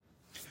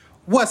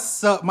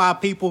What's up, my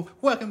people?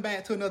 Welcome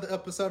back to another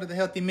episode of The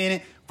Healthy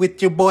Minute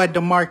with your boy,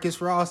 DeMarcus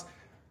Ross.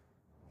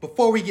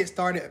 Before we get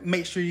started,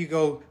 make sure you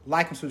go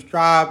like and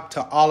subscribe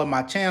to all of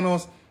my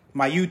channels.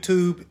 My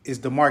YouTube is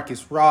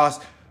DeMarcus Ross.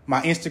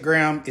 My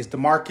Instagram is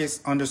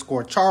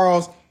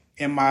DeMarcus_Charles.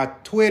 And my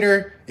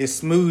Twitter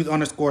is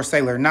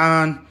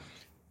smooth_sailor9.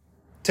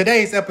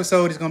 Today's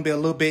episode is going to be a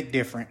little bit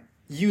different.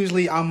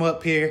 Usually I'm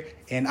up here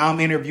and I'm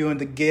interviewing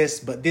the guests,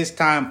 but this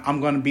time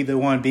I'm going to be the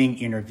one being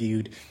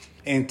interviewed.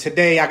 And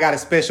today I got a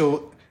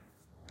special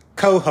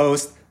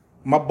co-host,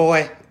 my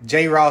boy,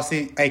 Jay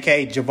Rossi,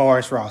 a.k.a.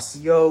 Javaris Ross.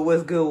 Yo,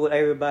 what's good with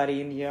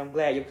everybody in here? I'm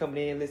glad you're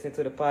coming in and listening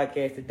to the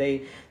podcast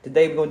today.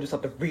 Today we're going to do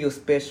something real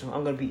special.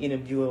 I'm going to be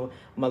interviewing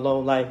my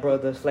long life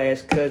brother /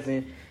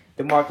 cousin,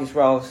 DeMarcus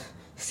Ross.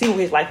 See what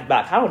his life is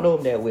about. I don't know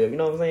him that well, you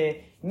know what I'm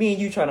saying? Me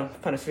and you trying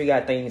to figure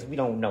out things we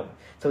don't know.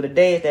 So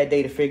today is that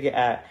day to figure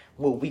out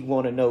what we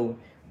want to know,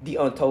 the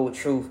untold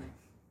truth.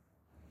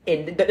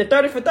 And the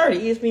 30 for 30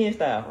 ESPN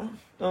style.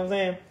 You know what I'm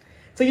saying?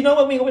 So you know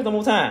what? We ain't gonna waste no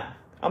more time.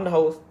 I'm the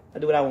host. I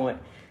do what I want.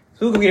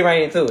 So we can get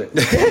right into it.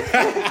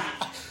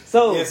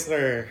 So yes,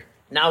 sir.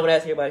 Now I'm gonna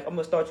ask everybody. I'm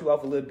gonna start you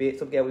off a little bit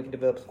so we can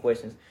develop some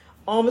questions.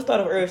 Let's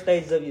start off early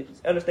stages of your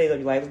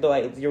life. Let's do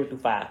like 0 through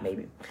 5,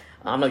 maybe.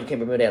 I know you can't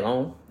remember that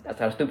long. That's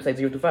how stupid say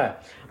 0 through 5.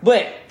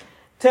 But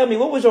tell me,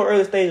 what was your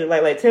early stage of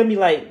life? Like, tell me,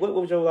 like, what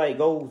was your like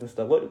goals and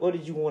stuff? What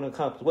did you want to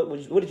accomplish?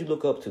 What did you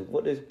look up to?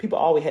 What does people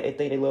always had that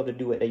thing they love to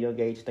do at their young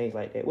age, things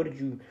like that?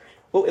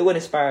 What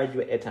inspired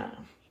you at that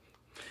time?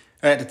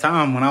 At the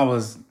time when I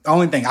was, the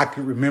only thing I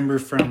could remember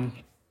from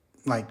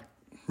like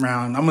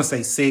around, I'm going to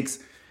say 6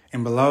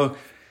 and below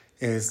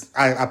is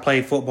I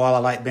played football. I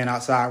like being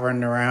outside,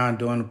 running around,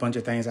 doing a bunch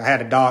of things. I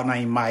had a dog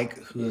named Mike,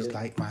 who was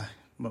like my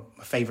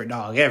favorite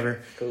dog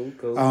ever. Cool.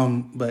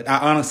 But I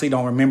honestly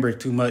don't remember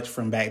too much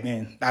from back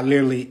then.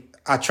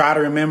 I try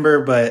to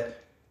remember,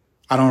 but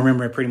I don't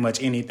remember pretty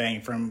much anything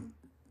from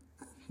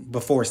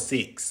before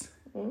 6.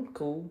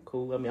 Cool.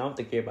 I mean, I don't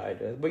think everybody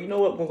does. But you know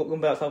what? We're going to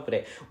bounce off of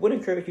that. What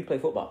encouraged you to play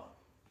football?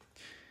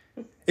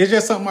 It's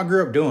just something I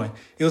grew up doing.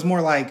 It was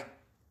more like,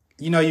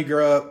 you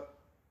grow up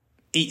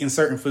eating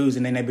certain foods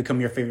and then they become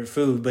your favorite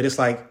food. But it's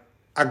like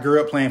I grew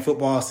up playing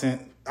football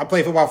I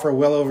played football for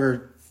well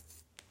over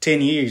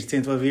 10 years,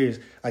 10, 12 years.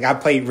 Like I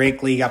played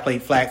rec league, I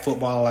played flag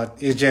football.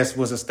 It just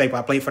was a staple.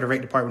 I played for the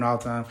rec department all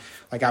the time.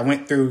 Like I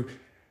went through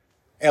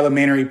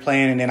elementary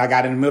playing, and then I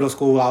got into middle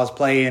school, I was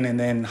playing, and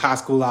then high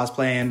school I was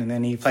playing, and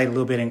then he played a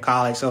little bit in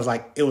college. So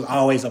it was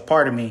always a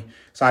part of me.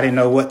 So I didn't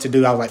know what to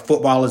do. I was like,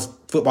 football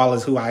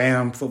is who I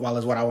am. Football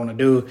is what I want to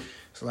do.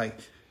 So like,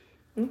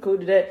 cool.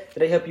 Did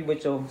they help you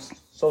with your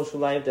social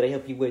life? Did they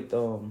help you with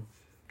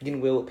getting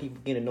well with people,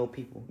 getting to know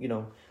people?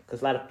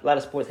 Because a lot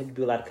of sports help you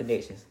build a lot of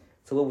connections.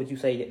 So what would you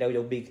say that was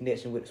your big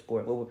connection with the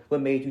sport?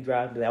 What made you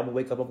drive? I'm gonna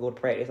wake up, I'm gonna go to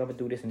practice, I'm gonna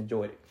do this and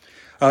enjoy it.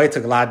 Oh, it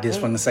took a lot of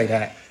discipline to say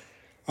that.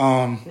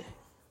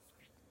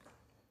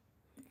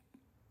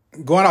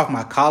 Going off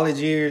my college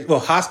years,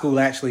 high school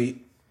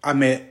actually, I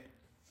met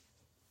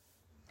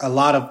a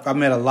lot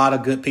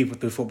of good people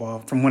through football.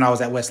 From when I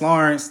was at West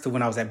Lawrence to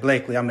when I was at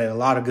Blakely, I met a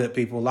lot of good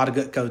people, a lot of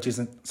good coaches,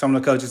 and some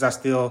of the coaches I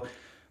still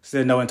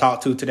know and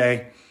talk to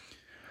today.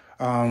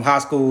 High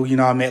school,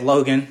 I met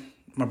Logan,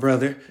 my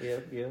brother.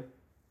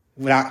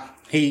 Yeah.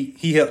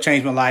 He helped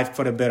change my life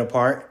for the better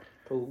part.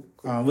 Cool.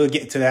 We'll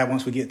get to that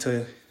once we get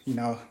to,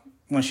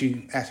 once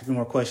you ask a few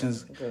more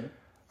questions.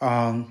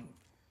 Okay.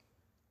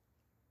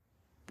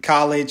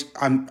 College,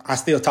 I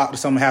still talk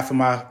to half of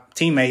my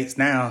teammates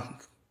now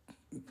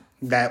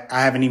that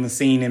I haven't even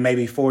seen in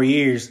maybe 4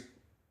 years.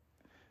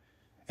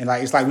 And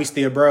it's like we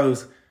still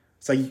bros.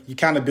 So you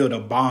kind of build a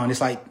bond. It's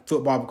like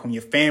football become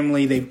your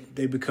family.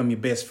 They become your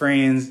best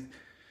friends.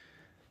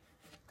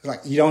 It's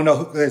like you don't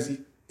know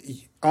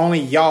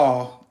only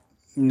y'all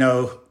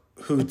know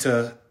who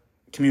to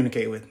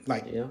communicate with.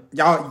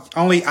 Y'all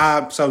only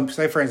so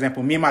say for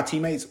example, me and my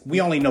teammates,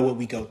 we only know what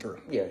we go through.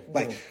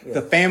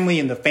 The family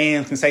and the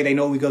fans can say they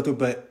know what we go through,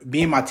 but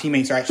me and my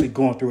teammates are actually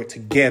going through it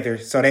together.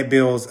 So that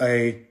builds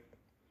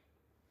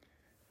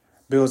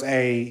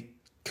a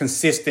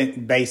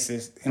consistent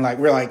basis. And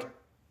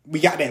we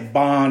got that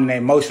bond, that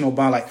emotional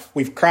bond. Like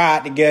we've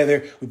cried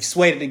together, we've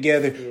sweated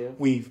together,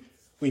 we've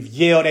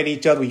yelled at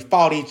each other, we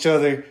fought each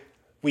other.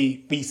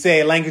 We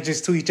said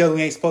languages to each other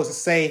we ain't supposed to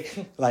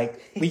say.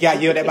 Like we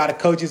got yelled at by the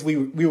coaches. We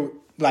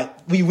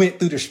went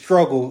through the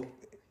struggle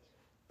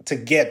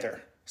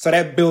together. So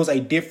that builds a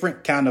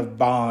different kind of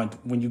bond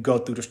when you go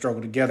through the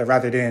struggle together,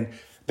 rather than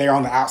they're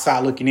on the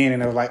outside looking in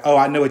and they're like, oh,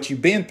 I know what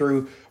you've been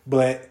through,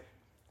 but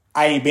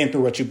I ain't been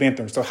through what you've been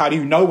through. So how do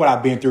you know what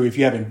I've been through if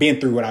you haven't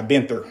been through what I've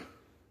been through?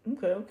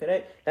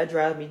 Okay. That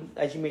drives me,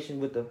 as you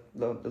mentioned with the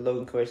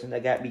Logan question,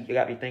 that got me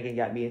thinking,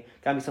 got me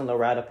something to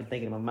ride up and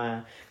thinking in my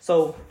mind.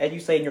 So as you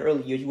say, in your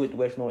early years, you went to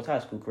West Lawrence High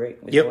School,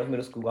 correct? West Lawrence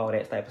Middle School, all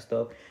that type of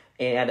stuff.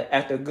 And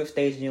after a good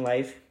stage in your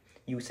life,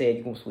 you said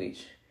you're gonna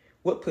switch.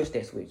 What pushed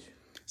that switch?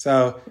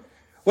 So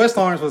West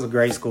Lawrence was a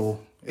great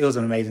school. It was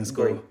an amazing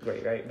school.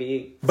 Great, right?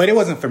 Big. But it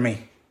wasn't for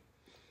me.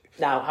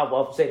 Now, I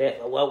would say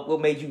that.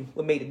 What made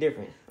the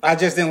difference? I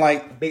just didn't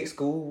like Big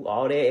school,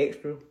 all that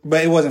extra.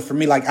 but it wasn't for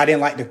me. Like I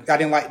didn't like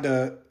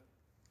the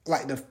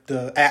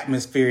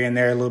atmosphere in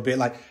there a little bit.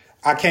 Like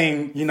I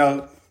came,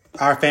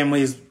 our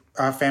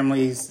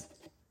families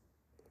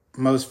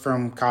most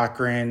from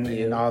Cochran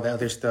and all the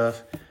other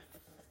stuff.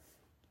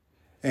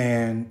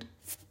 And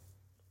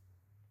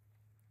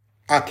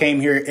I came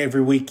here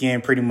every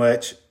weekend pretty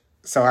much.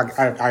 So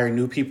I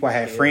knew people, I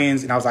had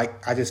friends, and I was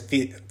like, I just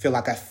feel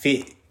like I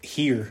fit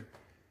here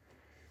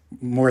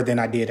more than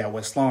I did at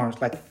West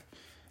Lawrence. Like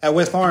at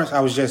West Lawrence,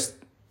 I was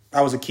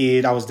a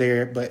kid, I was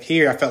there, but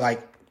here I felt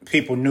like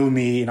people knew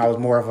me and I was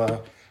more of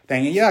a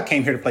thing. And I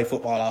came here to play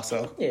football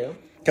also. Yeah.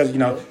 Because,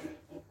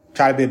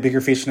 try to be a bigger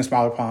fish in a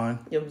smaller pond.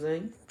 You know what I'm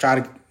saying? Try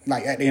to,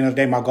 like, at the end of the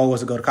day, my goal was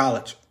to go to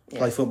college,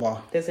 play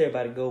football. That's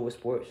everybody go with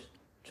sports.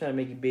 Try to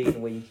make it big in the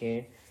way you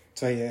can.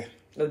 So, yeah.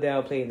 No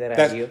doubt playing that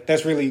idea.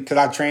 That's really, because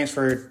I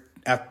transferred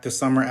after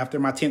summer, after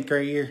my 10th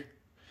grade year.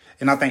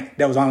 And I think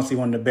that was honestly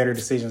one of the better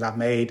decisions I've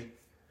made.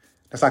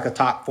 That's like a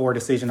top 4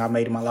 decision I've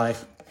made in my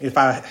life. If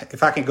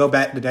I can go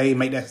back today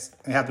and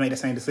have to make the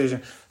same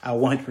decision, I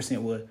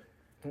 100% would.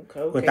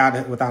 Okay.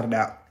 Without a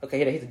doubt. Okay,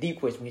 here's a deep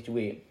question to hit you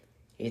with.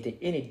 Is there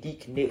any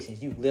deep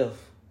connections you left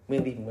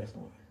when leaving West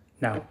Lawrence?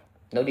 No.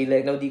 No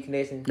deep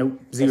connections? Nope.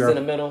 Zero. No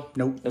sentimental?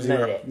 Nope. No, Zero.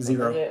 none of that.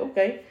 Zero.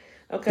 Okay.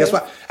 That's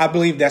why I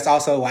believe that's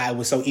also why it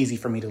was so easy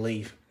for me to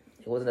leave.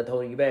 It wasn't that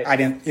holding you back. I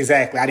didn't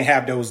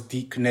have those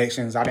deep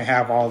connections. I didn't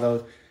have all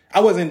those.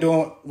 I wasn't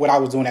doing what I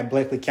was doing at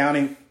Bleckley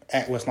County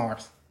at West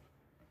Lawrence.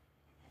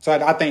 So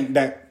I think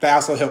that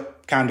also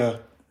helped kind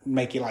of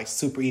make it like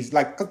super easy.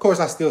 Like, of course,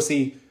 I still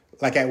see,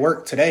 like at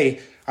work today,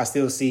 I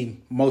still see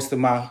most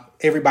of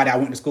everybody I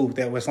went to school with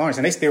at West Lawrence,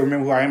 and they still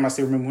remember who I am. I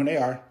still remember who they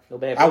are. No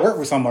bad. I work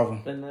with some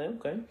of them.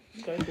 Okay,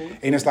 cool.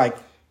 And it's like,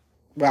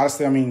 well,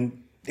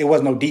 it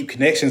was no deep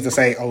connections to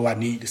say, oh, I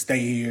need to stay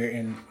here.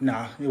 And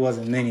nah, it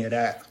wasn't any of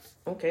that.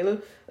 Okay,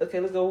 let's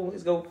go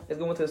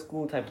into the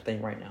school type of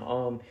thing right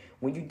now.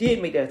 When you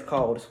did make that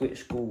call to switch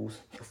schools,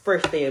 the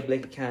first day at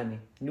Bleckley County,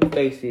 new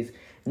faces,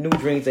 new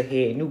dreams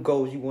ahead, new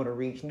goals you want to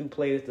reach, new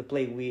players to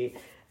play with,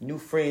 new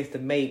friends to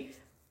make.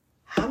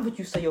 How would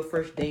you say your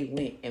first day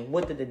went, and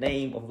what did the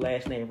name of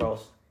last name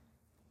Ross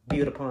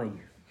build upon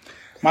you?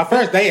 My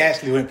first day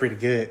actually went pretty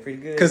good.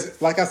 Pretty good.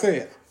 Because, like I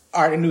said, I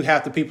already knew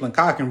half the people in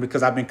Cochran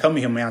because I've been coming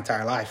here my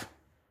entire life.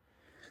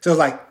 So it's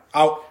like,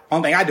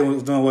 only thing I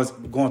was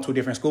going to a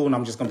different school, and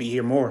I'm just going to be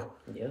here more.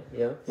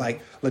 Yeah.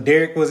 Like,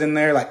 LaDerrick was in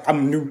there. Like, I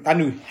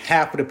knew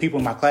half of the people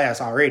in my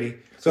class already.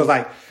 So it's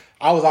like,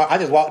 I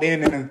just walked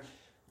in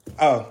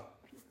and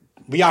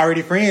we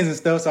already friends and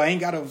stuff, so I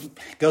ain't got to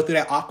go through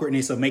that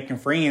awkwardness of making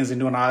friends and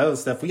doing all that other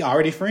stuff. We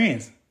already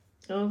friends.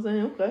 You know what I'm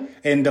saying? Okay.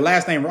 And the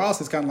last name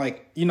Ross is kind of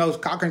like,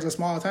 Cochran's a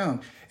small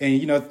town.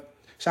 And,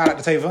 shout out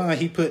to Tavon.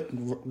 He put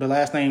the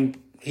last name,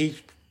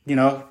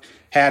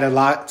 had a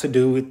lot to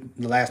do with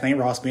the last name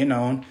Ross being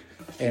known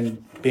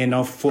and being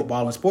known for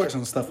football and sports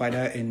and stuff like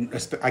that. And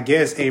I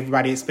guess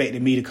everybody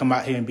expected me to come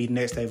out here and be the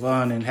next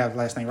Tavon and have the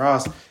last name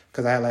Ross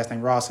because I had last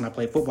name Ross and I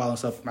played football and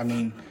stuff. I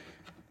mean,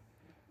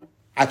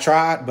 I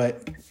tried,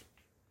 but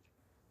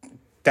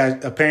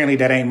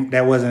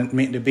that wasn't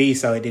meant to be,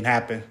 so it didn't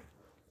happen.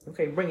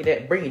 Okay,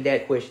 bringing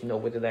that question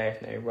up with the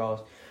last name Ross.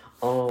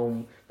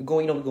 We're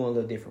going a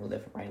little different,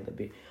 left and right a little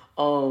bit.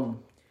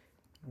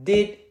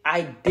 Did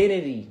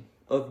identity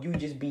of you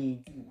just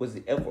being was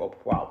it ever a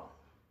problem?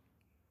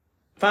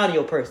 Finding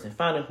your person,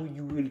 finding who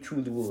you really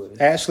truly was.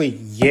 Actually,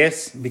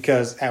 yes,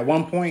 because at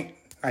one point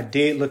I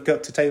did look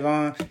up to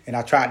Tavon and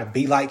I tried to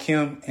be like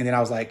him, and then I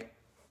was like,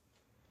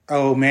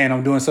 oh man,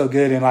 I'm doing so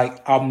good, and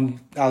like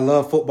I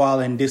love football,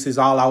 and this is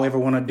all I'll ever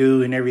want to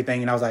do, and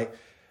everything. And I was like,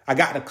 I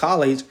got to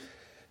college,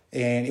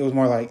 and it was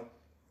more like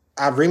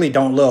I really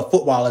don't love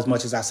football as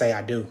much as I say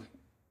I do.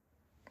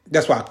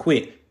 That's why I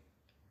quit.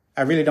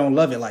 I really don't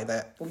love it like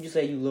that. What would you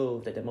say you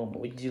loved at that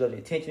moment? Did you love the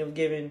attention it was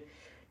given?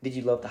 Did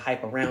you love the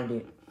hype around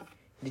it?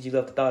 Did you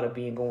love the thought of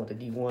going to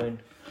D1?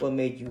 What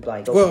made you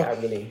like, okay, I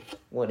really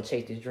want to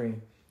chase this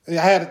dream? I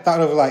had a thought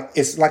of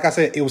it's like I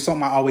said, it was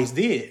something I always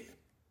did.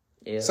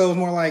 Yeah. So it was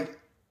more like,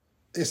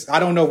 I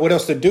don't know what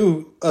else to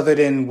do other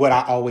than what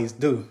I always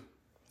do.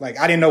 Like,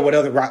 I didn't know what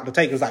other route to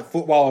take. It was like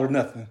football or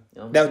nothing.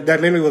 Okay.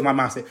 That literally was my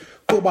mindset.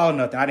 Football or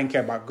nothing. I didn't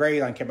care about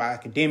grades. I didn't care about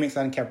academics.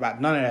 I didn't care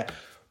about none of that.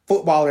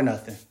 Football or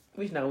nothing.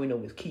 Which now we know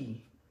is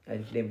key.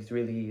 Academics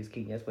really is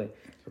key. That's what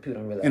people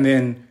don't realize. And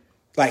then,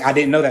 like, I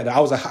didn't know that. I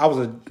was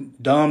a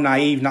dumb,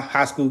 naive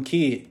high school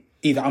kid.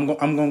 Either I'm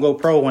gonna go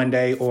pro one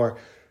day, or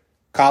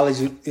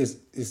college is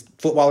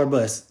football or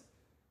bust.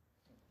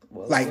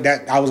 Well, like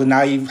that, I was a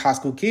naive high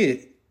school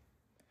kid,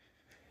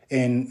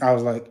 and I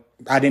was like,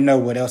 I didn't know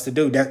what else to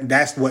do.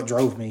 That's what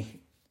drove me.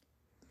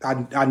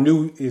 I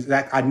knew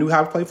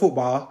how to play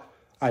football.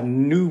 I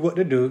knew what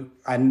to do.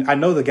 I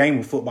know the game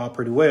of football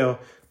pretty well,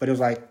 but it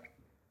was like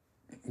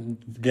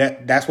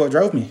that's what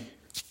drove me.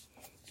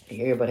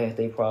 Everybody has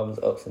their problems,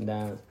 ups and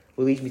downs.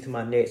 Will leads me to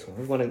my next one.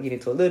 We're going to get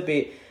into a little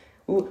bit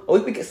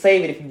We could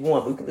save it if you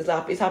want.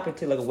 Let's hop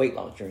into like a weight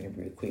loss journey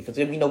real quick. Because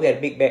we know we had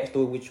a big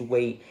backstory with your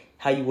weight,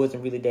 how you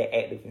wasn't really that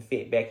active and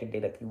fit back in the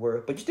day like you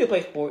were. But you still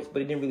play sports,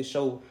 but it didn't really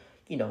show,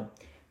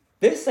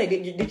 Let's say,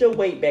 did your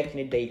weight back in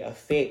the day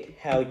affect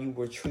how you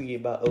were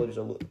treated by others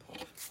or looked upon?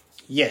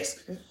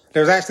 Yes.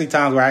 There was actually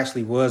times where I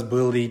actually was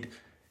bullied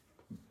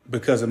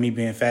because of me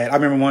being fat. I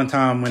remember one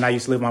time when I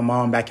used to live with my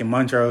mom back in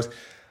Montrose,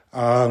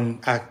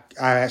 I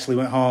actually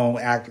went home.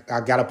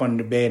 I got up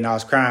under the bed and I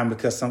was crying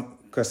because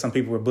some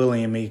people were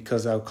bullying me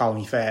because they were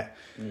calling me fat.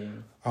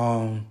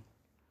 Yeah.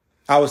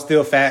 I was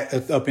still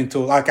fat up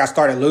until I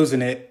started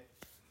losing it,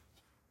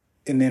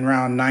 and then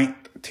around 9th,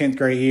 10th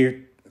grade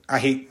year, I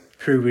hit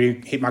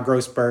puberty, hit my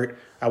growth spurt.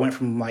 I went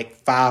from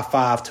like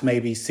 5'5" to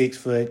maybe 6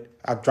 foot.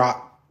 I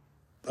dropped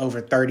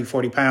over 30,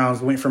 40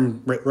 pounds. Went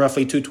from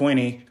roughly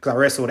 220 because I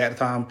wrestled at the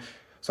time.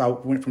 So I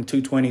went from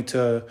 220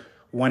 to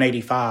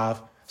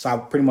 185. So I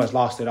pretty much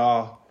lost it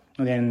all.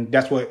 And then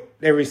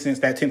ever since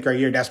that 10th grade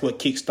year, that's what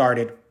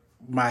kick-started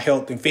my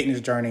health and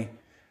fitness journey.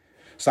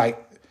 It's like,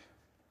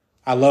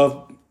 I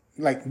love,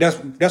 like, that's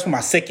when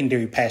my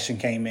secondary passion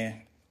came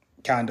in,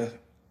 kind of.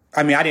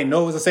 I mean, I didn't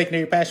know it was a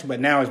secondary passion, but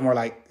now it's more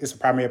like it's a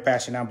primary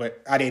passion now,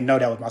 but I didn't know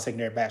that was my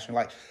secondary passion.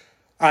 Like,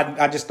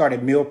 I just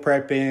started meal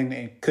prepping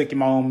and cooking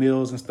my own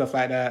meals and stuff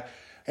like that,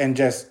 and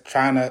just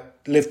trying to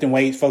lifting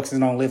weights,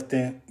 focusing on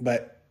lifting.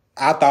 But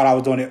I thought I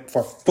was doing it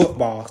for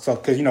football,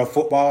 because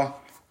football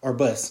or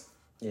bust.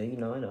 Yeah, I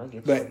know, I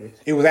get. But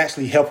it was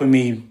actually helping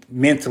me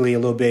mentally a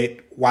little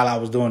bit while I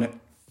was doing it.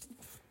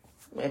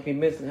 Help you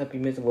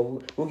mental.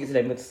 Well, we'll get to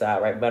that mental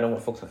side, right? But I don't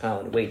want to focus on kind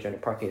of the weight journey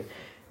part.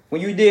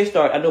 When you did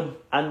start,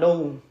 I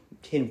know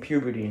hitting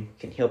puberty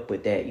can help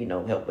with that,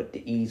 help with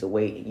the ease of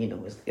weight,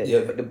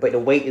 but the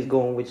weight is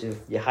going with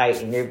your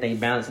height and everything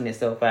balancing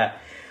itself out.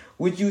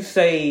 Would you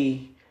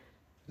say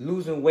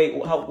losing weight,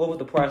 what was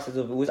the process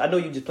of it? I know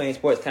you just playing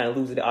sports kind of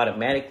losing it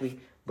automatically,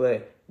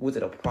 but was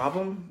it a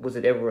problem? Was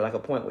it ever like a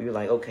point where you're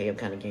like, okay, I'm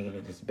kind of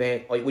gaining this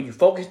back? Or were you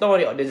focused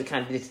on it, or does it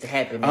kind of just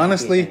happen?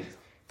 Honestly,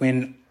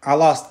 when I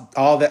lost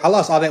all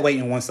that weight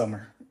in one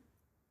summer.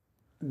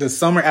 The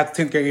summer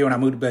after 10th grade year when I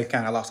moved to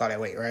Bellingham, I lost all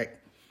that weight, right?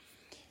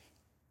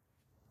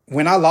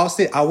 When I lost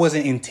it, I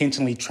wasn't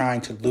intentionally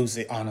trying to lose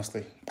it,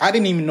 honestly. I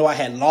didn't even know I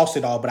had lost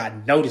it all, but I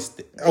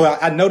noticed it. Well,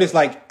 I noticed,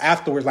 like,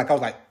 afterwards, like, I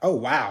was like, oh,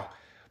 wow.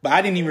 But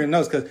I didn't even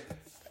notice because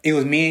it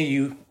was me and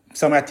you,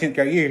 summer at 10th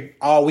grade year.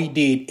 All we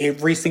did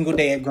every single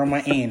day at Grandma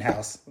Ann's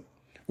house.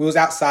 We was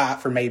outside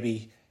for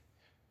maybe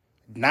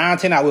 9,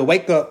 10 hours. We'll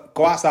wake up,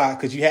 go outside,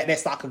 because you had that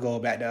soccer goal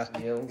back there.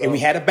 Yeah, and we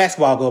had a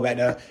basketball goal back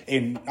there.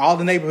 And all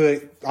the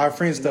neighborhood, our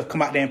friends stuff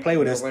come out there and play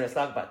with us. We're running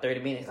soccer about 30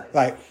 minutes.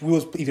 Like, we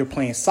was either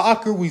playing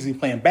soccer, we was either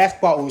playing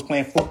basketball, or we was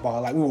playing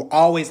football. Like, we were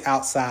always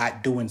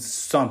outside doing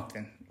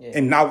something. Yeah.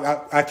 And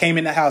now I came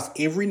in the house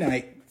every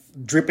night,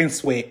 dripping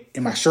sweat,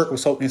 and my shirt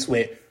was soaked in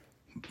sweat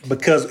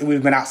because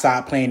we've been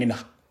outside playing in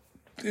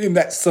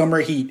that summer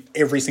heat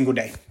every single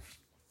day.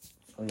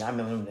 Oh, yeah, I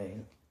remember them days.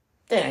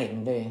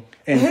 Dang.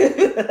 And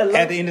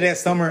at the end of that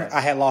summer, I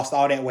had lost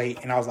all that weight,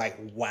 and I was like,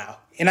 wow.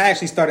 And I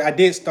actually start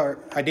eating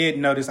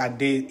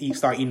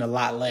a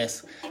lot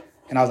less,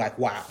 and I was like,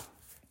 wow.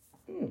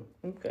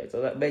 Okay,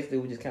 so that basically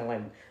we just kind of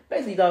like,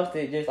 lost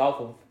it just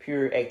off of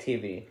pure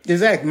activity.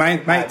 Exactly. My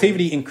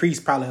activity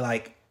increased probably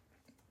like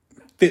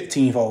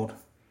 15-fold.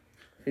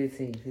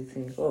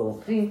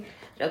 15-fold. See,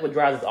 that's what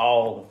drives us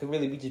all.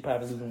 Really, we just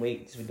probably losing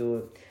weight just to do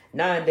it.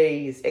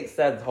 Nowadays,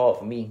 exercise is hard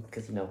for me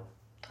because,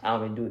 I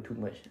don't really do it too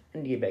much. I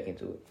need to get back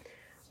into it.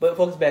 But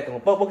back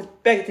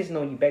attention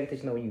on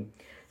you.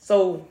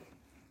 So,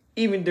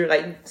 even during,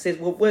 like, since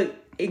what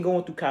in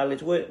going through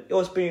college, what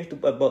your experience at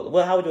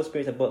Butler? How was your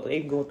experience at Butler?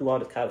 Even going through all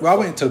the college. Well, I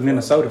went to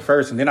Minnesota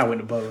first, and then I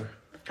went to Butler.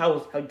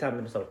 How you time in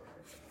Minnesota?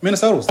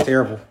 Minnesota was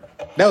terrible.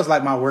 That was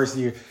like my worst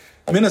year.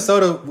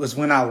 Minnesota was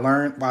when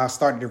I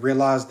started to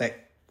realize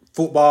that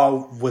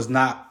football was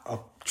not a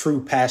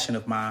true passion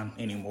of mine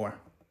anymore.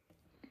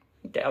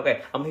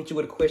 Okay, I'm gonna hit you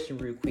with a question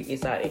real quick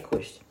inside that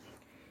question.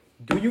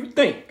 Do you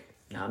think,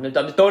 now I'm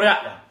just throwing it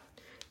out there,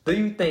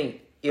 do you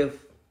think if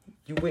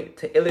you went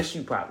to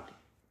LSU probably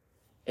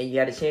and you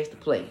had a chance to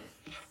play,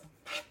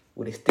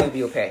 would it still be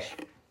your passion?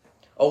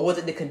 Or was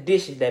it the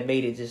conditions that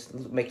made it just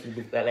make you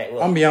look like that? I'm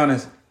gonna be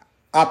honest,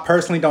 I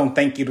personally don't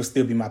think it'll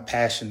still be my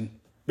passion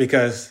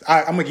because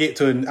I'm gonna get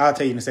to it, I'll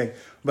tell you in a second.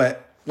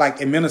 But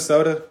like in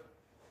Minnesota,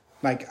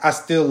 like I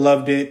still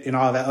loved it and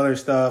all that other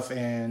stuff,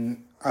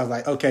 and I was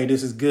like, okay,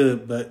 this is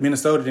good, but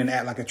Minnesota didn't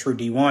act like a true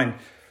D1.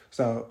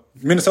 So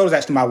Minnesota was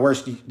actually my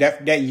worst.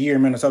 That year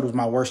in Minnesota was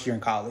my worst year in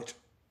college.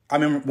 I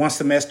remember one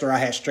semester I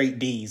had straight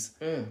D's.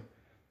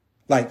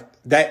 Like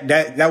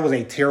that was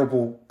a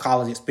terrible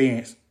college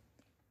experience.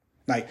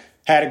 Like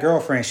had a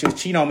girlfriend, she was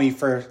cheating on me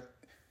for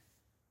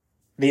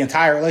the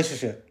entire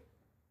relationship.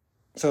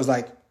 So it was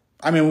like,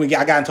 I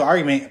got into an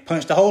argument,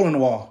 punched a hole in the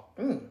wall.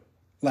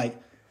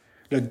 Like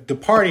the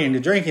partying, the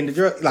drinking, the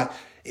drug, like.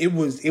 It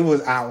was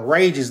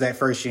outrageous that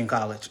first year in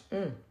college.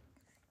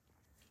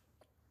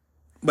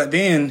 But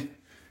then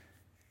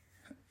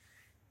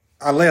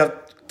I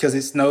left because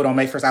it snowed on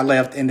May 1st. I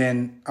left, and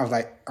then I was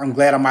like, I'm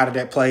glad I'm out of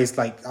that place.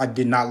 Like, I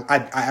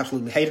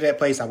absolutely hated that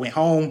place. I went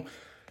home.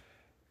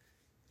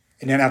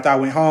 And then after I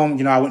went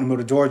home, I went to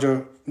Middle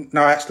Georgia.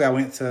 No, actually, I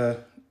went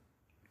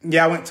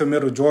to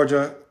Middle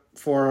Georgia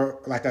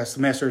for like a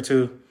semester or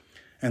two.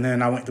 And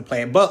then I went to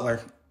play at Butler.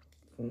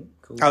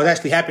 Cool. I was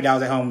actually happy that I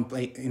was at home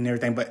and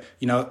everything, but,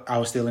 I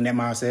was still in that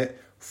mindset,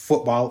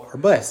 football or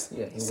bust.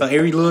 Yeah, so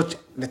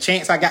the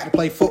chance I got to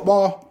play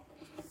football,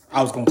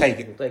 I was going to take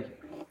it.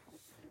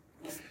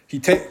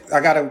 I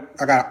got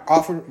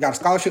a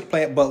scholarship to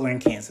play at Butler in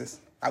Kansas,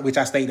 which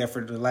I stayed there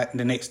for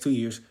the next 2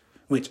 years,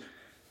 which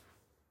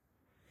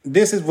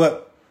this is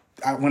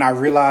when I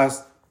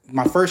realized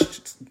my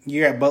first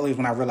year at Butler is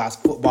when I realized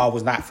football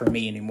was not for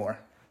me anymore.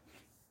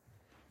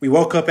 We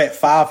woke up at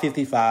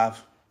 5:55.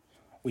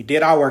 We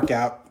did our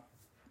workout.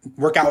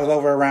 Workout was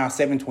over around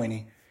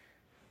 7:20.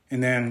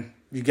 And then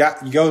you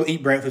go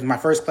eat breakfast. My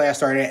first class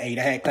started at 8.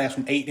 I had class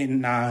from 8 to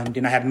 9.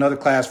 Then I had another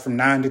class from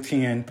 9 to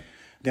 10.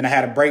 Then I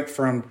had a break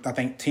from, I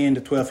think, 10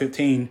 to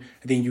 12:15.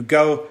 And then you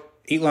go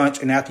eat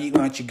lunch. And after you eat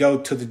lunch, you go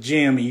to the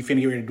gym and you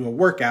finna get ready to do a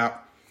workout.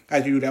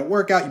 As you do that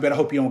workout, you better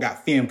hope you don't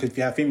got film. Because if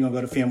you have film, you're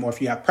going to go to film. Or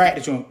if you have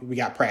practice, we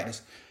got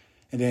practice.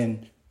 And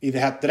then either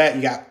after that,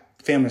 you got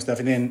film and stuff.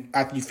 And then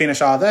after you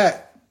finish all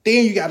that,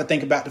 then you got to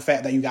think about the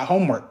fact that you got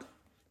homework.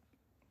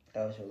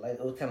 That was your life.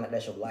 It was kind of like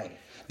that's your life.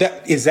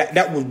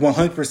 That was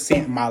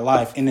 100% my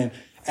life. And then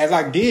as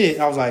I did it,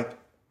 I was like,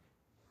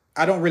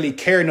 I don't really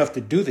care enough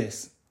to do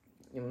this.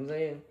 You know what I'm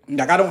saying?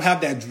 Like, I don't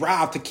have that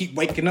drive to keep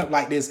waking up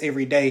like this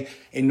every day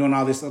and doing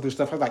all this other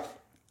stuff. I was like,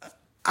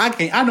 I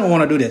don't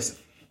want to do this.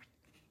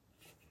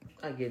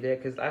 I get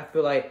that, because I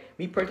feel like,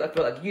 me personally, I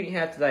feel like you didn't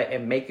have to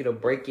and make it or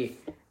break it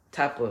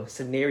type of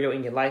scenario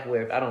in your life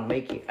where if I don't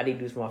make it, I need to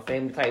do this for my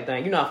family type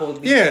thing. You're not supposed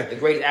to be the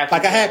greatest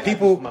athlete. Like, I had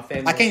people, my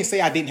family. I can't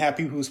say I didn't have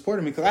people who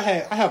supported me, because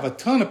I have a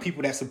ton of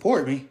people that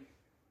support me,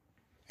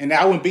 and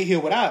I wouldn't be here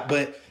without.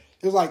 But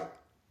it was like,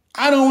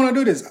 I don't want to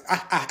do this.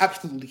 I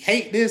absolutely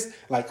hate this.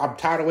 Like, I'm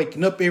tired of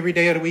waking up every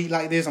day of the week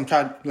like this. I'm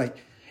trying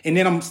and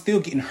then I'm still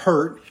getting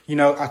hurt.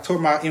 I tore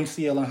my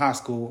MCL in high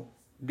school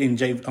on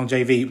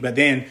JV, but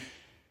then,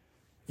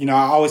 I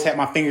always had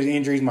my fingers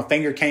injuries. My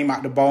finger came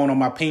out the bone on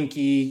my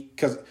pinky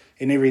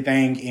and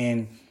everything.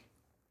 And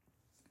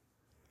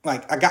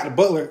like, I got to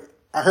Butler.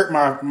 I hurt it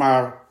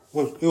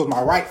was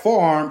my right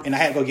forearm, and I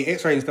had to go get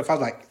x-rays and stuff. I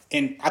was like,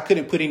 and I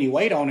couldn't put any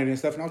weight on it and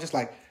stuff. And I was just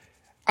like,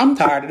 I'm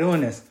tired of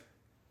doing this.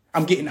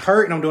 I'm getting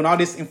hurt and I'm doing all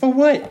this. And for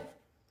what?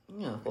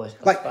 Yeah, boy,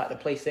 like, to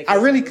play second.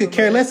 I really could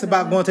care less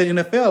about going to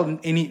the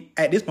NFL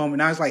at this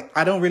moment. I was like,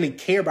 I don't really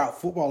care about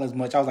football as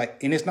much. I was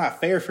like, and it's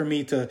not fair for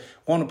me to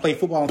want to play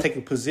football and take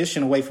a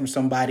position away from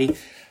somebody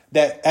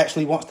that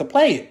actually wants to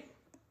play it.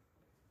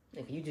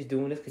 If you just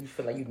doing this because you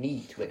feel like you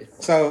need to.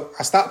 So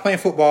I stopped playing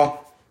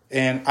football,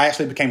 and I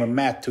actually became a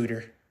math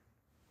tutor.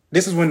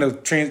 This is when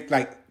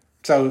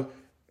so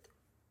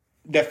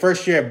that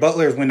first year at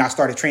Butler is when I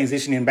started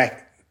transitioning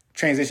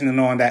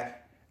on that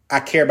I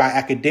care about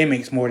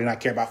academics more than I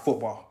care about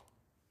football.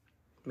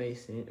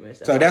 Makes sense.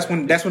 So that's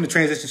when the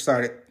transition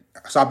started.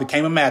 So I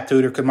became a math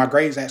tutor because my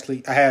grades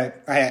actually I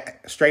had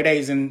straight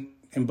A's in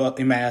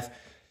math.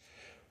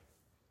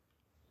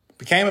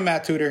 Became a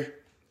math tutor.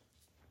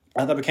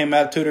 After I became a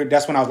math tutor,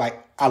 that's when I was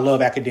like, I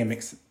love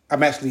academics.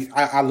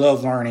 I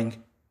love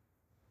learning.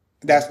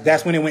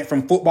 That's when it went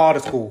from football to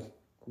school.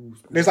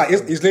 It's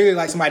literally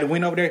like somebody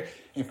went over there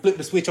and flipped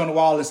the switch on the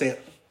wall and said,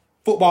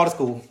 football to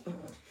school.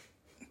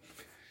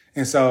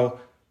 And so,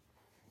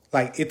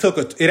 like,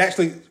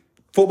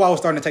 football was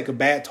starting to take a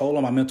bad toll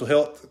on my mental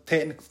health,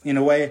 in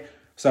a way.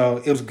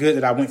 So it was good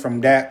that I went from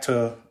that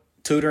to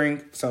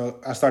tutoring. So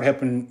I started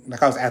helping,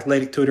 I was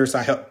athletic tutor. So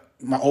I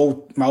helped my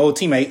old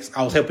teammates.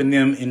 I was helping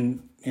them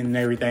in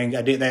everything.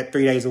 I did that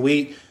 3 days a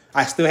week.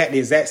 I still had the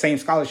exact same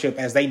scholarship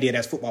as they did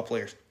as football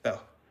players,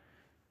 though.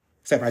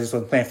 Except I just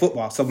wasn't playing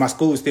football. So my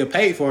school was still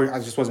paid for it. I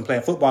just wasn't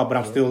playing football, but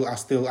I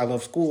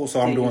love school. So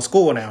I'm doing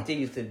school now. Still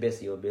used to the best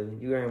of your ability.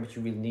 You earned what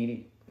you really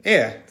needed.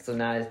 Yeah. So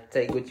now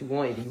take what you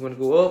want. If you want to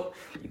go up,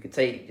 you can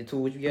take the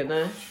tools you got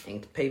now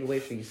and pave the way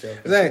for yourself.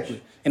 Exactly.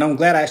 And I'm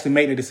glad I actually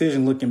made the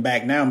decision looking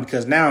back now,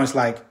 because now it's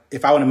like,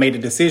 if I would have made the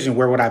decision,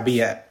 where would I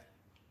be at?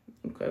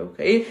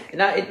 Okay.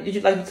 And did you,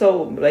 like you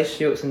told,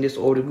 relationships and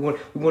disorder, we want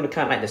to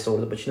kind of like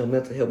disorder, but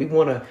mental health, we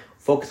want to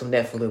focus on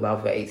that for a little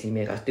while for 18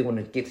 minutes. I still want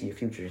to get to your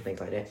future and things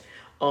like that.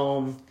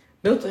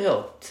 Mental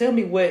health. Tell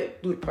me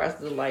what, through the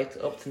process of life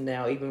up to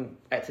now, even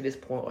to this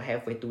point or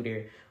halfway through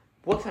there,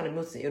 what kind of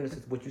mental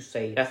illnesses would you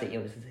say? I say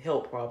illnesses,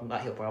 health problem,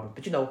 not health problem,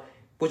 but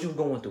what you were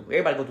going through.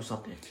 Everybody go through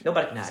something.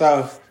 Nobody can hide.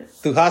 So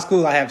through high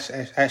school, I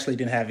actually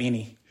didn't have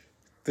any.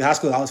 Through high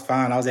school, I was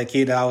fine. I was that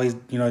kid that always,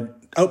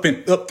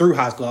 up through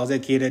high school, I was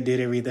that kid that did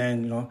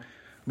everything,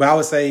 But I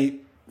would say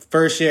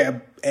first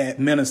year at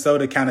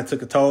Minnesota kind of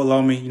took a toll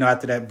on me,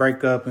 after that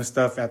breakup and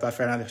stuff, after I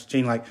found out it was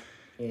cheating,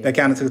 that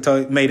kind of took a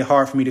toll, made it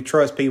hard for me to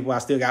trust people. I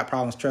still got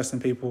problems trusting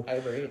people. I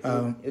agree.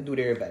 It'll do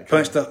to everybody.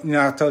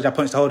 I told you I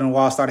punched a hole in the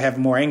wall, started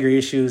having more anger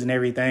issues and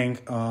everything.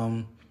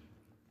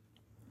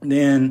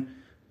 Then,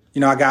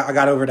 I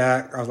got over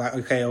that. I was like,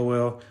 okay, oh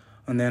well.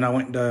 And then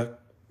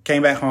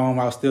came back home.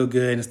 I was still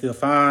good and still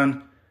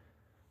fine.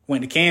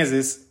 Went to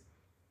Kansas.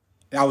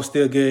 I was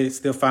still good,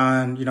 still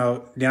fine.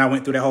 Then I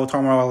went through that whole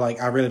turmoil. Like,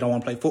 I really don't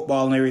want to play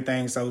football and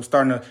everything. So it was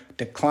starting to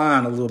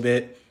decline a little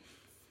bit.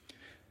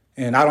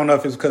 And I don't know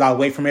if it's because I was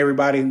away from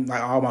everybody,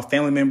 like all my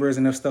family members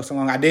and stuff so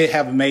long. I did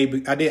have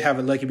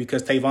it lucky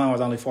because Tavon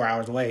was only 4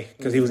 hours away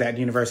because he was at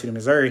the University of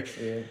Missouri.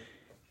 Yeah.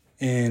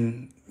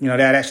 And,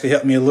 that actually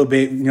helped me a little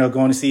bit,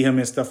 going to see him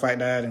and stuff like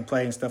that and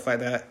play and stuff like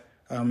that.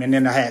 And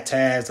then I had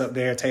Taz up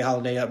there, Tay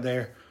Holiday up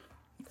there,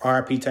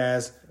 R.I.P.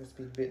 Taz. Let's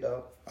be big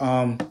dog.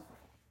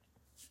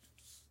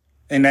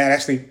 And that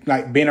actually,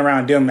 like, being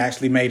around them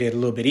actually made it a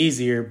little bit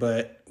easier.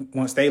 But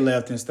once they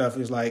left and stuff, it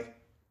was like,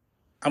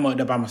 I'm up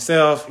there by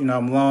myself, I'm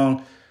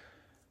alone.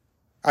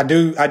 I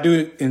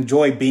do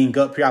enjoy being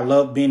up here. I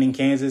love being in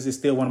Kansas. It's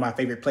still one of my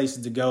favorite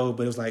places to go.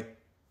 But it was like,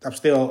 I'm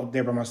still up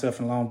there by myself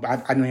and alone.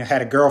 But I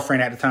had a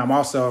girlfriend at the time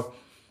also.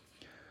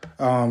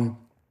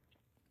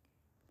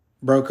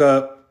 Broke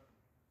up,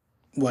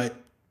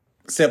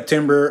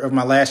 September of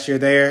my last year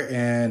there.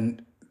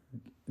 And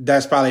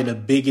that's probably the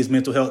biggest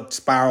mental health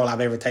spiral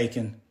I've ever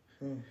taken.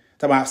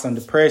 Talk about some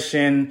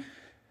depression,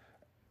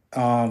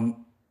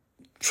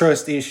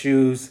 trust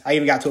issues. I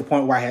even got to a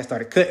point where I had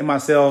started cutting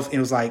myself. It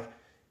was like,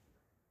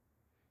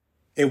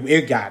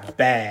 it got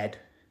bad.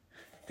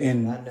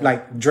 And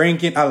like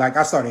drinking,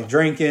 I started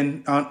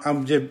drinking.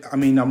 I'm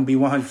gonna be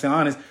 100%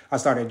 honest. I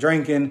started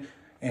drinking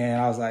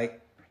and I was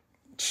like,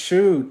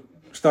 shoot,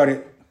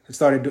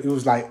 it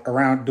was like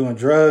around doing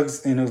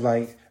drugs. And it was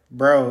like,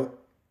 bro,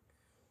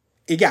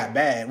 it got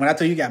bad. When I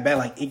tell you it got bad,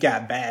 like it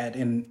got bad.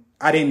 And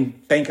I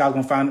didn't think I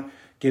was going to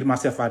get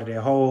myself out of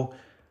that hole.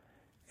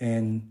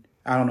 And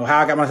I don't know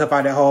how I got myself out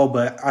of that hole,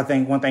 but I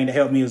think one thing that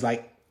helped me was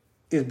like,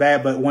 it's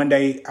bad. But one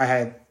day I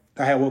had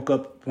woke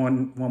up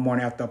one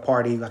morning after a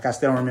party. Like, I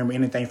still don't remember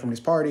anything from this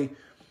party.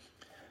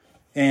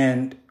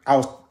 And I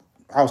was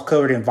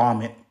covered in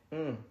vomit.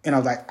 And I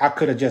was like, I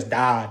could have just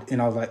died.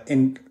 And I was like,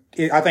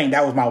 I think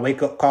that was my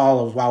wake up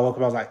call. It was why I woke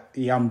up. I was like,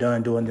 yeah, I'm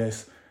done doing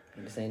this.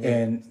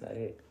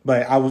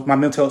 But my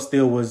mental health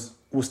was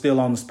still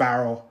on the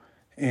spiral.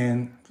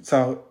 And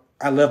so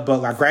I left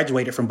Butler. I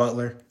graduated from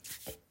Butler.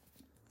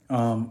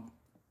 Came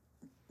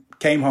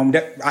home.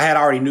 I had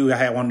already knew I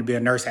had wanted to be a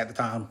nurse at the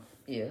time.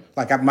 Yeah.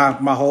 Like,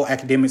 my whole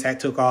academics had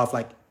took off.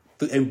 Like,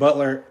 in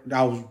Butler,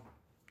 I was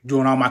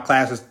doing all my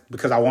classes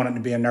because I wanted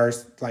to be a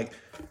nurse. Like,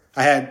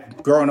 I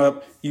had, growing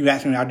up, you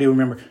asked me, I do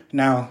remember,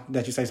 now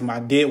that you say something, I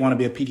did want to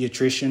be a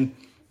pediatrician,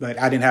 but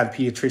I didn't have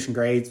the pediatrician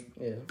grades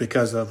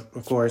because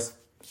of course,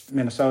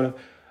 Minnesota.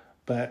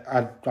 But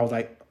I was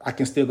like, I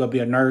can still go be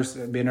a nurse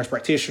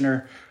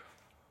practitioner.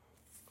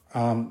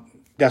 I'm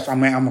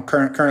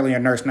currently a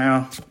nurse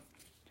now.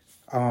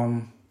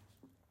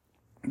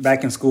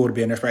 Back in school to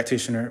be a nurse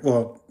practitioner.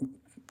 Well,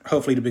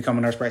 hopefully to become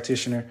a nurse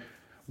practitioner.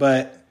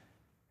 But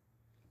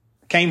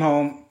came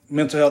home,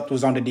 mental health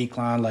was on the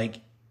decline. Like,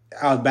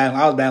 I was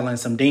battling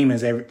some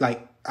demons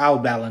I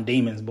was battling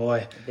demons,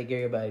 boy. I think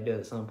everybody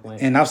does at some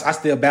point. And I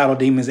still battle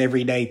demons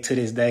every day to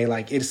this day.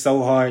 Like, it's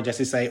so hard just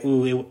to say,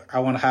 I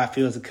wonder how it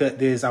feels to cut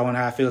this. I wonder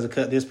how it feels to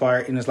cut this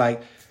part. And it's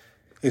like,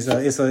 it's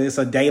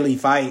a daily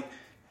fight.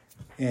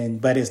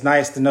 But it's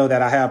nice to know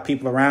that I have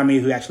people around me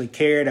who actually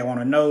care, that want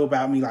to know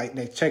about me, like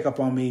they check up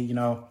on me,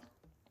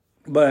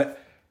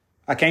 But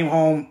I came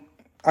home.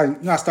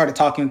 I started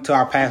talking to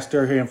our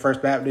pastor here in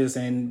First Baptist,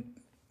 and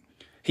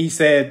he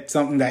said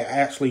something that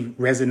actually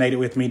resonated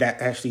with me,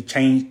 that actually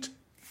changed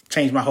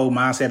my whole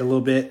mindset a little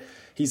bit.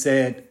 He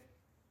said,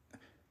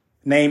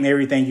 name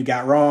everything you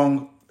got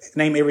wrong.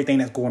 Name everything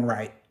that's going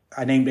right.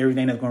 I named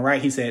everything that's going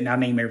right. He said, now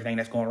name everything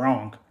that's going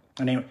wrong.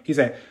 He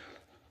said,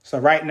 so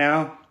right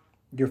now,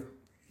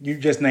 you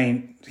just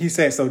named, he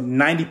said, so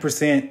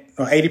 90%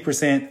 or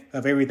 80%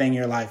 of everything in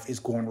your life is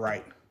going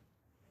right.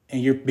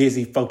 And you're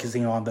busy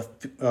focusing on the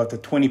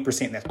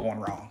 20% that's going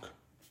wrong.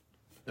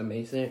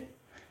 Amazing.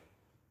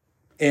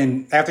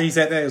 And after he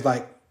said that, it was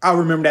like, I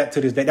remember that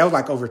to this day. That was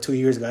like over 2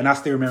 years ago. And I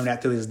still remember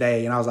that to this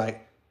day. And I was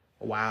like,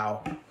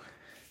 wow.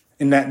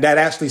 And that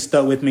actually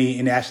stuck with me,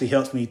 and it actually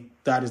helps me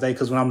throughout this day.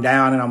 Because when I'm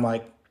down and I'm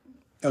like,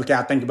 okay,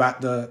 I think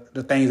about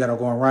the things that are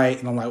going right.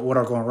 And I'm like, what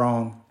are going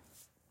wrong?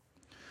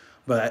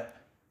 But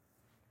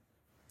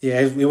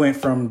yeah, it went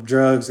from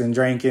drugs and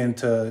drinking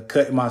to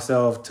cutting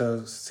myself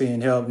to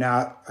seeing help.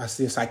 Now I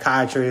see a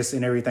psychiatrist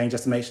and everything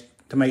just to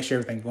make sure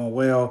everything's going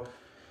well.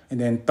 And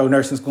then throw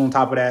nursing school on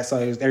top of that, so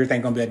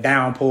everything's gonna be a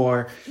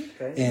downpour.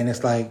 Okay. And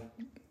it's like,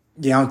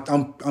 yeah,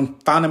 I'm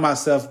finding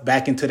myself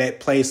back into that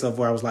place of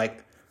where I was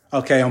like,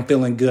 okay, I'm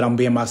feeling good. I'm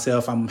being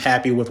myself. I'm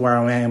happy with where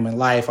I am in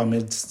life. I'm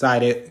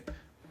excited.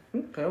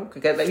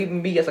 Okay. Like,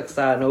 even me, just like a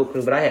side note,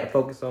 but I had to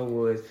focus on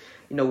was,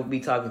 me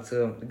talking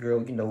to the girl,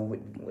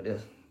 with the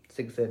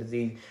sickle cell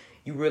disease.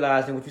 You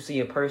realize, and what you see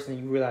in person,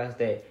 you realize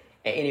that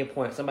at any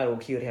point somebody will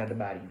kill to have the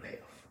body you have.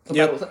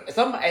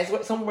 Somebody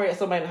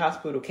in the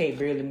hospital can't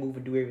barely move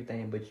and do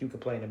everything, but you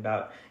complain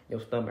about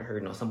your stomach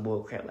hurting or some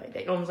bull crap like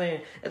that. You know what I'm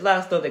saying? There's a lot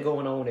of stuff that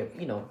going on that,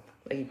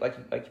 like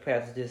your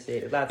pastor just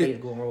said, there's a lot of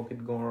things going wrong, could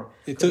be going wrong.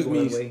 It took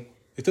me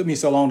it took me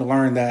so long to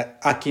learn that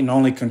I can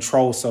only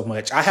control so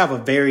much. I have a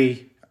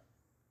very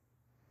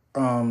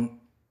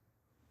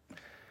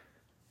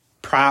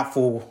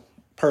prideful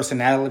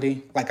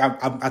personality. Like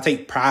I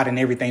take pride in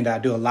everything that I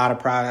do, a lot of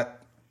pride,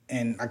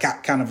 and I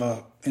got kind of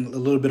a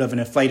little bit of an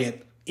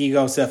inflated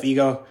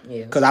self-ego,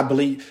 because I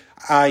believe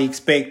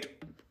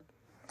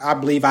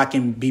I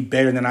can be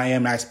better than I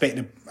am.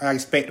 And I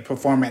expect to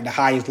perform at the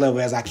highest level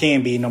as I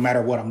can be, no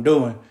matter what I'm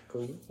doing.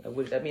 Cool.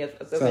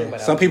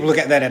 Some people look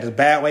at that as a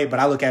bad way, but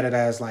I look at it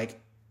as like,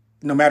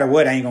 no matter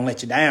what, I ain't gonna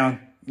let you down.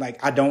 Like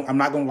I'm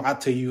not gonna lie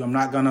to you. I'm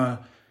not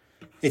gonna,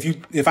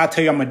 if I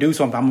tell you I'm gonna do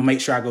something, I'm gonna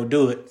make sure I go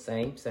do it.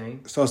 Same.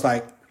 So it's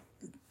like,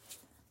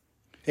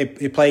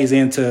 it plays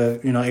into,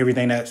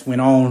 everything that's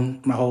went on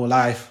my whole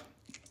life.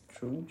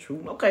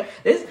 True. Okay,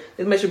 let's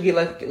make sure we get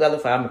like level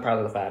 5. I'm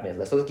probably level 5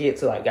 minutes. So let's get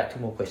to got 2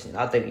 more questions.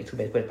 I think 2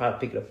 minutes, but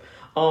probably pick it up.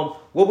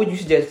 What would you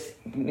suggest,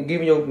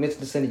 given your mental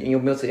descendant and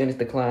your mental illness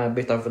decline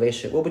based on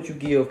relationship? What would you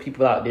give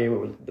people out there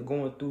who are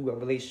going through a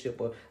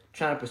relationship or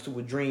trying to pursue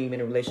a dream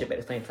in a relationship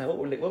at the same time?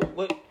 What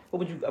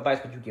advice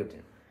would you give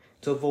them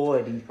to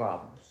avoid these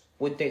problems?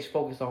 What they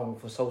focus on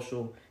for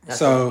social?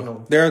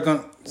 There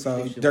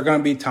are gonna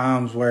be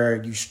times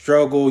where you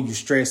struggle, you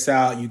stress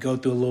out, you go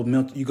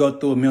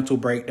through a mental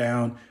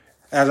breakdown.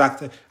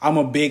 I'm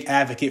a big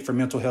advocate for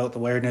mental health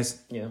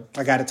awareness. Yeah,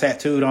 I got it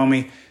tattooed on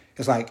me.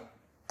 It's like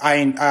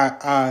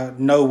I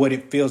know what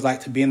it feels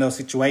like to be in those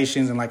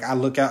situations, and like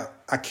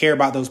I care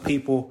about those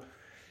people,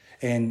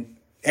 and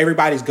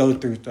everybody's go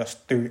through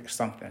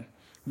something.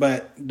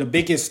 But the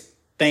biggest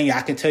thing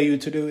I can tell you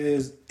to do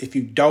is, if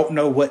you don't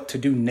know what to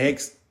do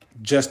next,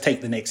 just take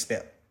the next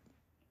step.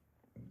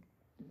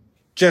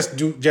 If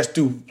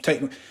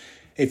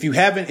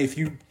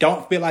you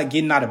don't feel like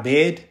getting out of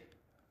bed,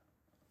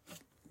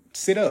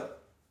 sit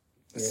up.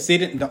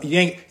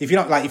 Yeah. If you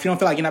don't feel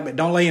like getting out of bed,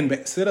 don't lay in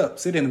bed. Sit up.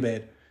 Sit in the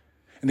bed.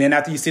 And then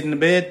after you sit in the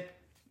bed,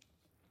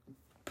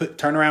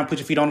 turn around, put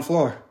your feet on the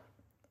floor.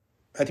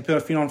 After you put your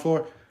feet on the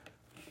floor,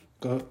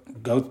 go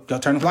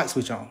turn the light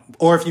switch on.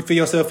 Or if you feel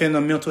yourself in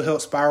a mental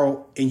health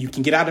spiral and you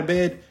can get out of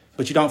bed,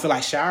 but you don't feel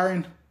like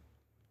showering,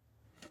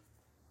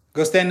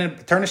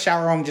 turn the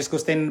shower on, just go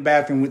stand in the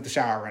bathroom with the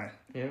shower running.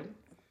 Yeah.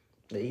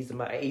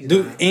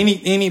 Do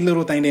any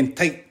little thing, then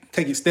take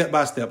it step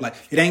by step. Like,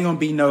 it ain't gonna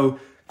be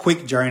no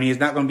quick journey. It's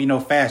not gonna be no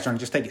fast journey.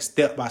 Just take it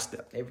step by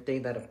step.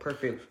 Everything that a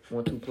perfect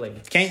 1-2 play.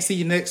 Can't see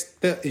your next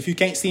step. If you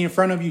can't see in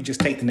front of you, just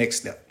take the next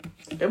step.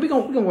 Yeah, we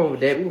gonna run with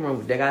that. We gonna run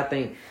with that. I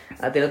think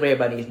that's what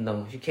everybody needs to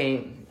know. You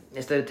can't,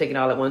 instead of taking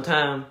all at one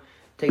time,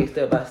 take it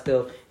step by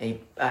step, and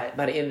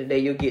by the end of the day,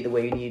 you'll get the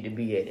way you need to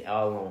be at it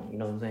all along. You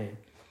know what I'm saying?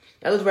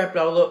 Now let's wrap it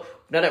all up.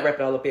 Not wrap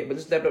it all up yet, but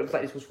let's wrap it up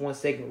like this was 1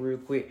 segment real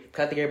quick,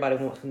 because I think everybody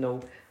wants to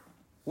know,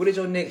 what is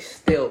your next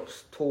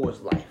steps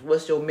towards life?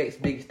 What's your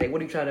next biggest thing?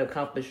 What are you trying to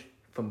accomplish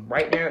from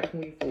right now to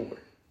moving forward?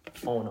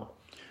 On up.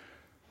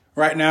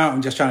 Right now,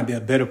 I'm just trying to be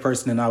a better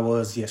person than I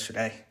was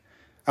yesterday.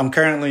 I'm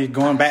currently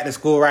going back to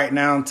school right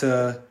now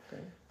to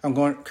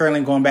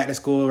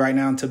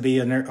be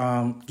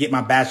get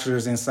my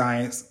bachelor's of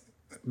science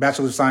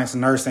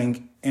in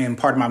nursing, and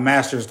part of my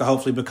master's to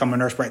hopefully become a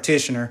nurse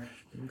practitioner.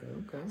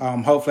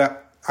 Okay. Hopefully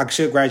I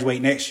should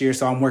graduate next year,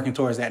 so I'm working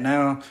towards that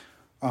now.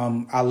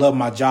 I love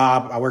my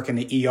job. I work in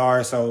the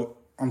ER, so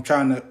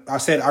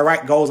I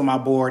write goals on my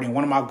board, and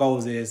one of my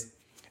goals is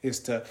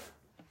to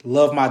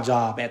love my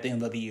job at the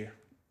end of the year.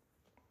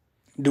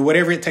 Do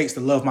whatever it takes to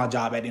love my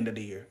job at the end of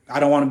the year. I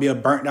don't want to be a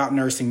burnt out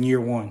nurse in year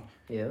 1.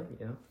 Yeah.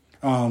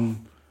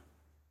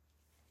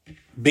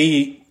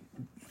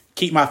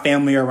 Keep my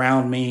family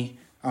around me.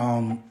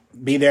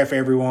 Be there for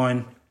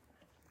everyone.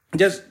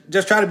 Just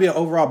try to be an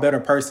overall better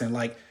person.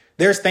 Like,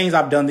 there's things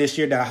I've done this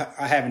year that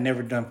I haven't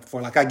never done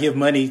before. Like, I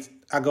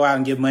go out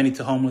and give money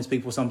to homeless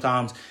people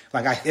sometimes.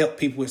 Like, I help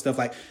people with stuff.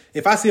 Like,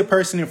 if I see a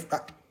person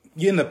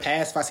in the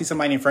past, if I see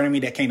somebody in front of me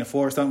that can't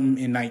afford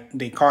something and like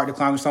they card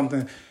decline or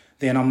something,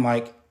 then I'm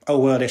like, oh,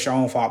 well, that's your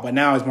own fault. But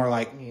now it's more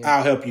like,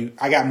 I'll help you.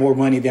 I got more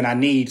money than I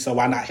need, so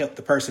why not help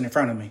the person in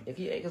front of me?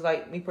 Because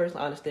like me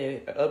personally, I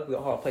understand other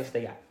hard places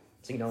they got.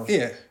 So, you know.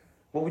 Yeah.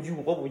 What would you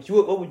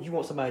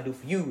want somebody to do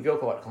for you if your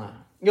card decline?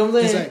 You know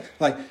what I'm saying?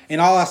 Like, and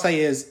all I say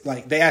is,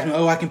 like, they ask me,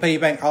 I can pay you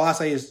back. All I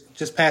say is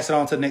just pass it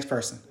on to the next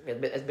person. That's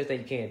the best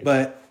thing you can do.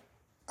 But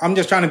I'm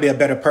just trying to be a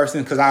better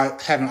person, because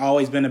I haven't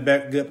always been a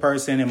good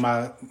person, and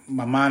my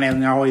mind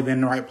hasn't always been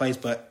in the right place.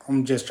 But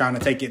I'm just trying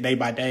to take it day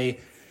by day.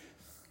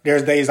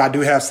 There's days I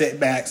do have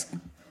setbacks.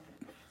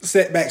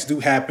 Setbacks do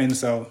happen,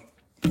 so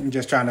I'm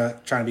just trying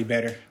to be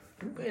better.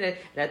 And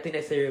I think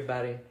that's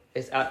everybody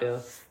that's out there.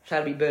 Try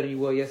to be better than you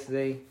were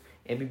yesterday,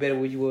 and be better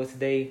than you were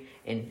today,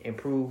 and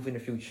improve in the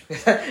future.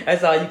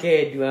 That's all you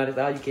can do,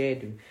 honestly. All you can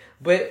do.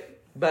 But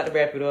about to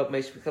wrap it up.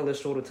 Makes it a little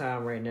shorter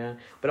time right now.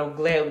 But I'm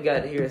glad we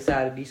got to hear a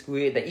side of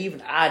D-Squid that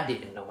even I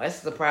didn't know. That's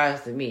a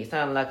surprise to me. It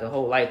sounded like a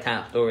whole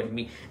lifetime story to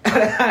me.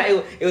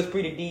 It was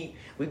pretty deep.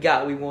 We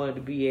got where we wanted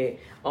to be at.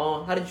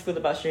 How did you feel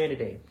about sharing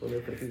today?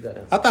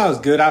 I thought it was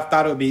good. I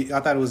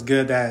thought it was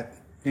good that,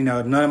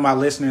 none of my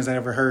listeners had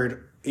ever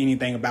heard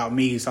anything about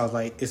me. So I was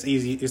like, it's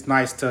easy. It's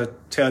nice to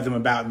tell them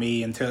about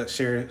me and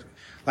share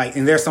Like,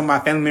 and there's some of my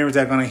family members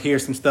that are going to hear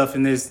some stuff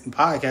in this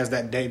podcast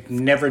that they've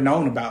never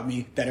known about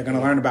me, that are going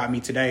to learn about me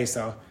today.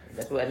 So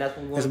that's what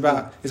we it's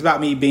about. It's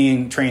about me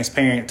being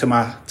transparent to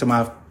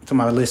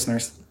my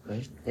listeners.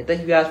 And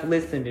thank you guys for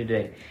listening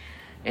today.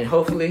 And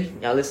hopefully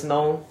y'all listen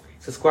on,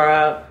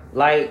 subscribe,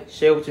 like,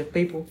 share with your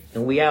people,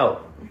 and we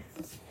out.